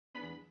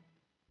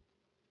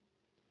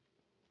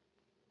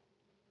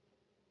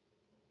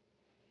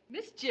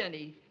Miss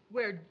Jenny,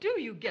 where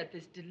do you get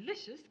this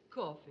delicious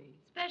coffee?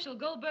 Special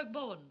Goldberg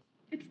Bowens.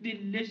 It's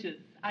delicious.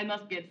 I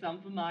must get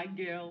some for my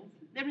girls.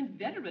 They're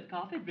inveterate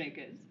coffee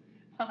drinkers.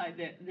 Why,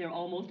 they're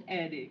almost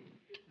addicts.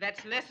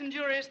 That's less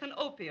injurious than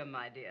opium,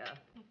 my dear.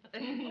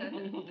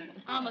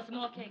 Alma, some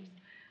more cakes.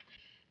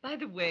 By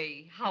the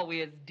way, how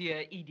is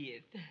dear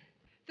Edith?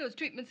 Those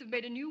treatments have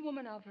made a new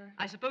woman of her.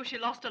 I suppose she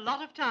lost a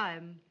lot of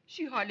time.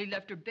 She hardly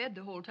left her bed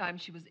the whole time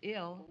she was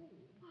ill.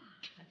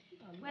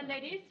 Well,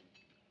 ladies,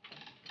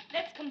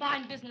 let's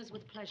combine business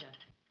with pleasure.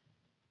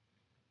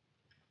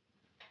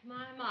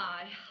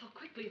 My, how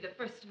quickly the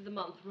first of the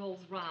month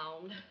rolls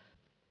round.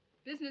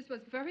 Business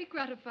was very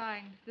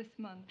gratifying this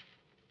month.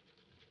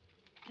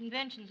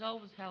 Conventions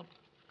always help.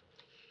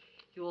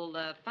 You'll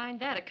find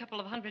that a couple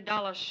of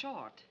 $100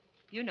 short.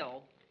 You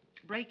know,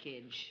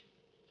 breakage.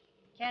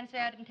 Can't say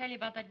I didn't tell you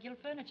about that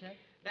gilt furniture.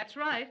 That's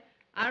right.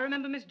 I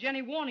remember Miss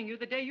Jenny warning you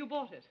the day you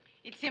bought it.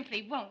 It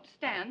simply won't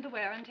stand the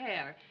wear and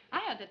tear. I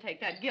had to take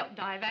that gilt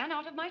divan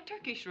out of my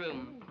Turkish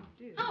room.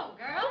 Oh,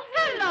 girls.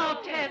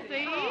 Hello,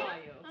 Tessie. How are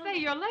you? Say,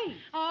 you're late.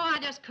 Oh, I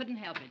just couldn't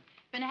help it.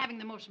 Been having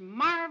the most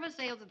marvelous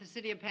sales at the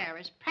city of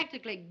Paris,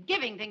 practically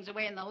giving things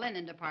away in the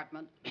linen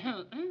department.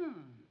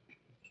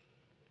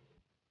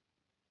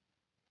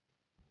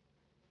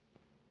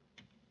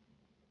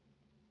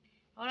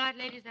 All right,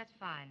 ladies, that's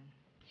fine.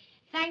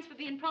 Thanks for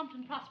being prompt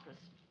and prosperous.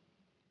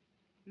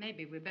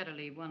 Maybe we better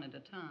leave one at a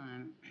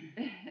time.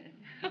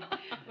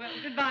 Well,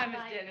 goodbye, Miss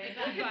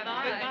Jenny.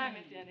 Goodbye. Goodbye,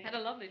 Miss Jenny. Had a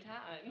lovely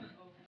time.